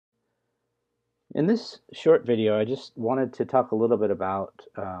In this short video, I just wanted to talk a little bit about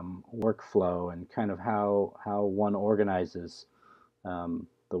workflow and kind of how one organizes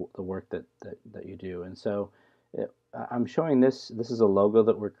the work that you do. And so I'm showing this. This is a logo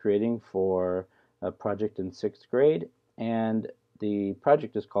that we're creating for a project in 6th grade, and the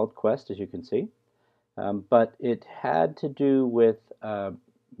project is called Quest, as you can see. But it had to do with,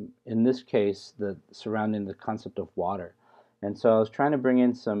 in this case, the surrounding the concept of water. And so I was trying to bring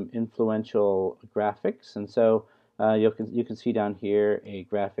in some influential graphics, and so you can see down here a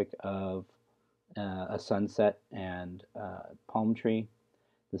graphic of a sunset and palm tree.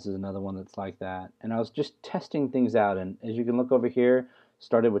 This is another one that's like that. And I was just testing things out, and as you can look over here,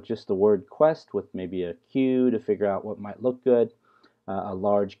 started with just the word quest with maybe a Q to figure out what might look good, a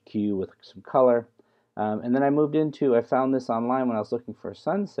large Q with some color. And then I found this online when I was looking for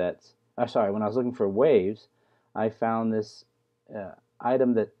sunsets. When I was looking for waves, I found this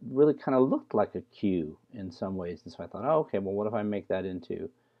item that really kind of looked like a Q in some ways. And so I thought, oh, okay, well, what if I make that into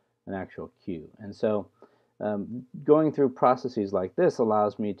an actual Q? And so going through processes like this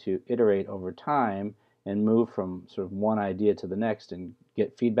allows me to iterate over time and move from sort of one idea to the next and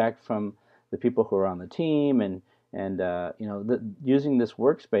get feedback from the people who are on the team. Using this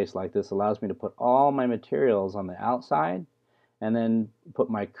workspace like this allows me to put all my materials on the outside and then put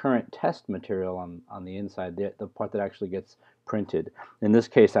my current test material on the inside, the part that actually gets printed. In this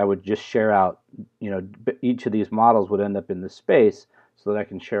case, I would just share out, each of these models would end up in this space so that I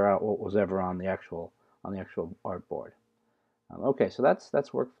can share out what was ever on the actual artboard. Okay, so that's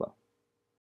workflow.